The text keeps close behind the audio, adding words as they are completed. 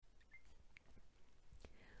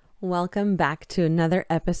Welcome back to another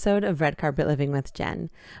episode of Red Carpet Living with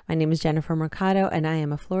Jen. My name is Jennifer Mercado and I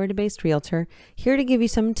am a Florida-based realtor here to give you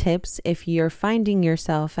some tips if you're finding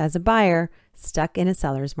yourself as a buyer stuck in a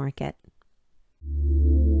seller's market.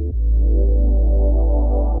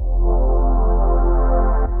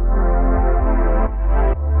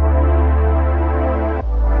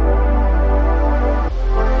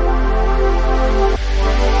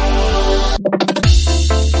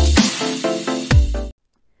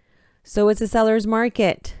 So it's a seller's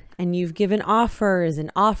market and you've given offers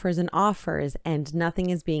and offers and offers and nothing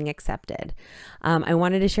is being accepted. I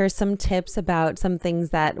wanted to share some tips about some things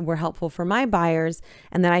that were helpful for my buyers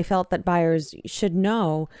and that I felt that buyers should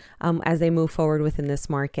know as they move forward within this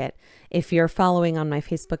market. If you're following on my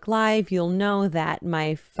Facebook Live, you'll know that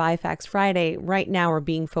my 5 Facts Friday right now are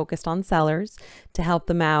being focused on sellers to help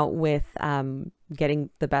them out with getting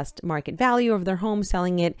the best market value of their home,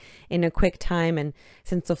 selling it in a quick time. And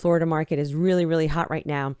since the Florida market is really, really hot right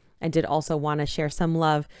now, I did also want to share some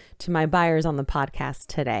love to my buyers on the podcast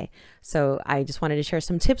today. So I just wanted to share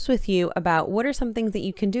some tips with you about what are some things that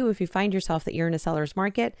you can do if you find yourself that you're in a seller's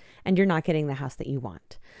market and you're not getting the house that you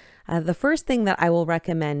want. The first thing that I will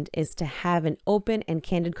recommend is to have an open and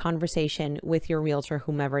candid conversation with your realtor,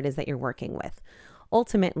 whomever it is that you're working with.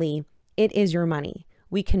 Ultimately, it is your money.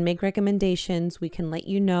 We can make recommendations. We can let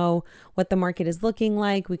you know what the market is looking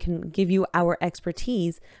like. We can give you our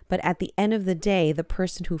expertise. But at the end of the day, the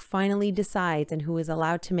person who finally decides and who is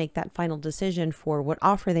allowed to make that final decision for what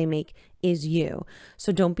offer they make is you.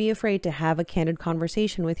 So don't be afraid to have a candid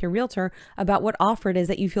conversation with your realtor about what offer it is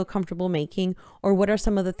that you feel comfortable making, or what are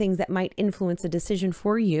some of the things that might influence a decision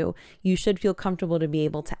for you. You should feel comfortable to be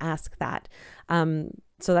able to ask that.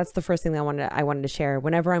 So that's the first thing that I wanted to share.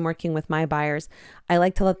 Whenever I'm working with my buyers, I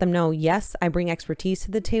like to let them know, yes, I bring expertise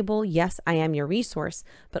to the table. Yes, I am your resource,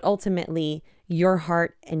 but ultimately your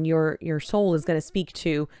heart and your soul is going to speak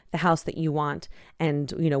to the house that you want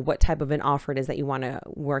and, you know, what type of an offer it is that you want to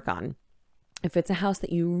work on. If it's a house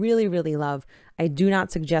that you really, really love, I do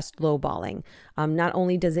not suggest lowballing. Not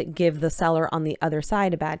only does it give the seller on the other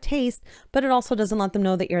side a bad taste, but it also doesn't let them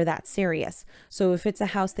know that you're that serious. So if it's a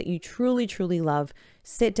house that you truly, truly love,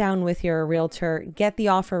 sit down with your realtor, get the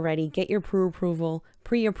offer ready, get your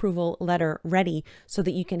pre-approval letter ready so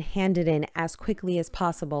that you can hand it in as quickly as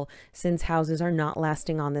possible, since houses are not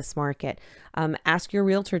lasting on this market. Ask your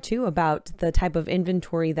realtor too about the type of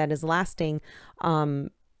inventory that is lasting,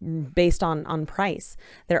 based on price.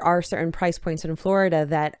 There are certain price points in Florida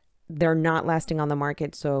that they're not lasting on the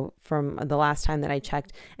market. So from the last time that I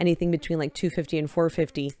checked, anything between like $250 and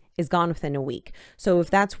 $450 is gone within a week. So if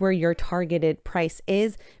that's where your targeted price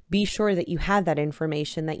is, be sure that you have that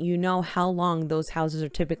information, that you know how long those houses are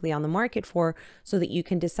typically on the market for, so that you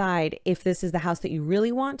can decide if this is the house that you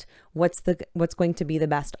really want, what's going to be the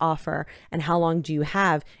best offer, and how long do you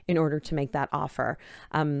have in order to make that offer.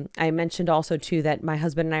 I mentioned also too that my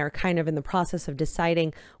husband and I are kind of in the process of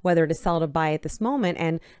deciding whether to sell or to buy at this moment,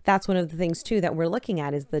 and that's one of the things too that we're looking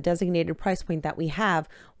at is the designated price point that we have.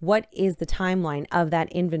 What is the timeline of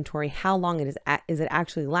that inventory? How long is it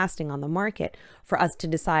actually lasting on the market for us to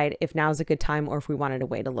decide if now is a good time or if we wanted to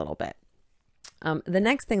wait a little bit. The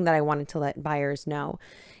next thing that I wanted to let buyers know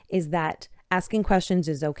is that asking questions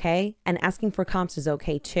is okay, and asking for comps is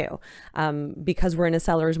okay too. Because we're in a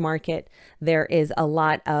seller's market, there is a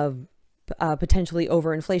lot of potentially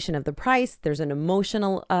overinflation of the price. There's an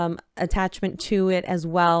emotional attachment to it as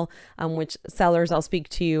well, which sellers, I'll speak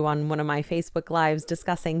to you on one of my Facebook Lives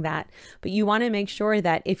discussing that. But you want to make sure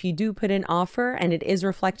that if you do put an offer and it is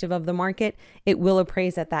reflective of the market, it will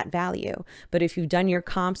appraise at that value. But if you've done your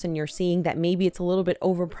comps and you're seeing that maybe it's a little bit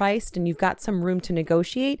overpriced and you've got some room to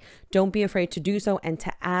negotiate, don't be afraid to do so and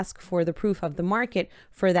to ask for the proof of the market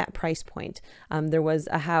for that price point. There was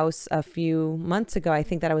a house a few months ago, I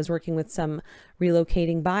think, that I was working with some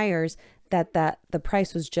relocating buyers that the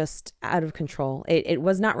price was just out of control. It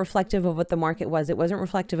was not reflective of what the market was. It wasn't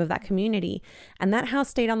reflective of that community. And that house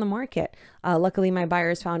stayed on the market. Luckily, my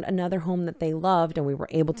buyers found another home that they loved and we were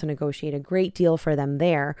able to negotiate a great deal for them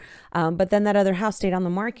there. But then that other house stayed on the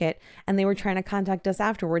market and they were trying to contact us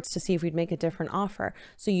afterwards to see if we'd make a different offer.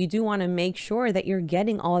 So you do want to make sure that you're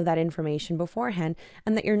getting all of that information beforehand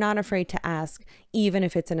and that you're not afraid to ask, even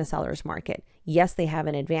if it's in a seller's market. Yes, they have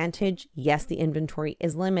an advantage. Yes, the inventory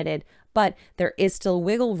is limited, but there is still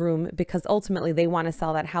wiggle room because ultimately they want to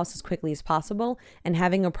sell that house as quickly as possible, and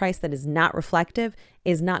having a price that is not reflective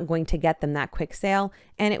is not going to get them that quick sale,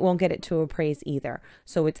 and it won't get it to appraise either.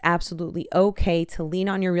 So it's absolutely okay to lean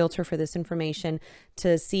on your realtor for this information,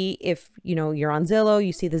 to see if, you're on Zillow,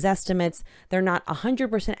 you see the estimates. They're not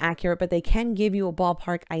 100% accurate, but they can give you a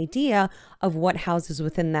ballpark idea of what houses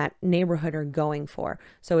within that neighborhood are going for.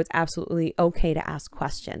 So it's absolutely okay to ask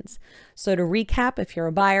questions. So to recap, if you're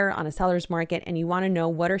a buyer on a seller's market and you want to know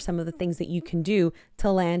what are some of the things that you can do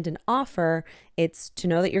to land an offer, it's to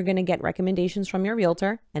know that you're going to get recommendations from your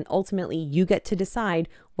realtor, and ultimately you get to decide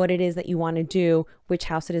what it is that you want to do, which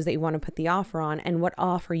house it is that you want to put the offer on, and what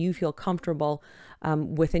offer you feel comfortable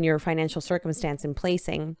within your financial circumstance in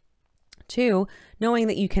placing. 2, knowing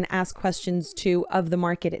that you can ask questions of the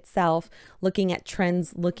market itself, looking at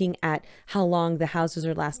trends, looking at how long the houses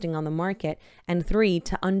are lasting on the market. And 3,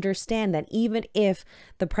 to understand that even if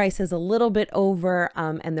the price is a little bit over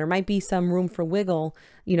and there might be some room for wiggle,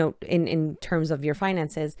 in terms of your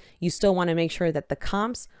finances, you still want to make sure that the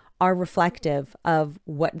comps are reflective of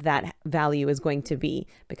what that value is going to be,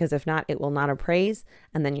 because if not, it will not appraise.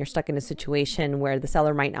 And then you're stuck in a situation where the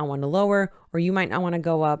seller might not want to lower, or you might not want to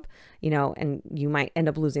go up, and you might end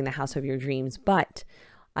up losing the house of your dreams. But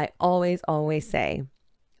I always say,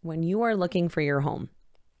 when you are looking for your home,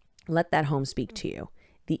 let that home speak to you.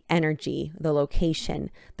 The energy, the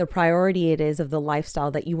location, the priority it is of the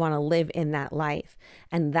lifestyle that you want to live in that life.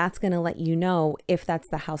 And that's going to let you know if that's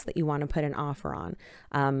the house that you want to put an offer on.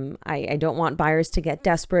 I don't want buyers to get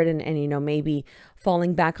desperate and maybe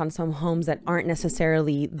falling back on some homes that aren't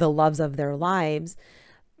necessarily the loves of their lives,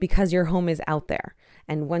 because your home is out there.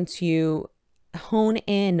 And once you hone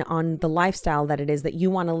in on the lifestyle that it is that you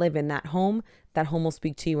want to live in, that home will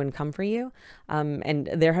speak to you and come for you. And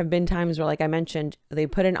there have been times where, like I mentioned, they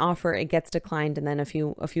put an offer, it gets declined, and then a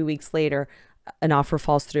few weeks later, an offer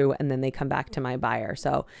falls through, and then they come back to my buyer.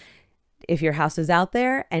 So if your house is out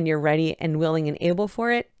there and you're ready and willing and able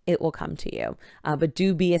for it, it will come to you. But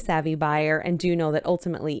do be a savvy buyer, and do know that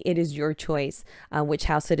ultimately it is your choice which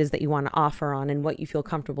house it is that you want to offer on and what you feel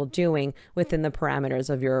comfortable doing within the parameters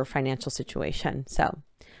of your financial situation. So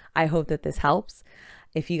I hope that this helps.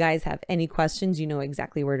 If you guys have any questions, you know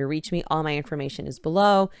exactly where to reach me. All my information is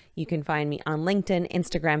below. You can find me on LinkedIn,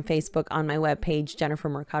 Instagram, Facebook, on my webpage,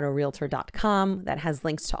 jennifermercadorealtor.com. That has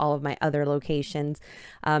links to all of my other locations.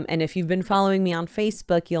 And if you've been following me on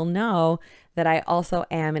Facebook, you'll know that I also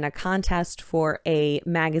am in a contest for a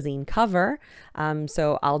magazine cover.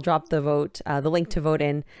 So I'll drop the link to vote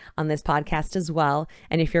in on this podcast as well.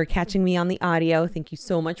 And if you're catching me on the audio, thank you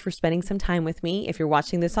so much for spending some time with me. If you're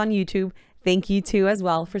watching this on YouTube, thank you too as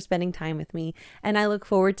well for spending time with me. And I look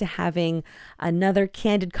forward to having another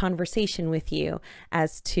candid conversation with you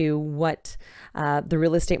as to what the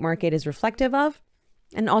real estate market is reflective of,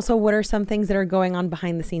 and also what are some things that are going on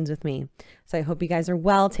behind the scenes with me. So I hope you guys are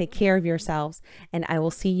well, take care of yourselves, and I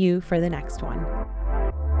will see you for the next one.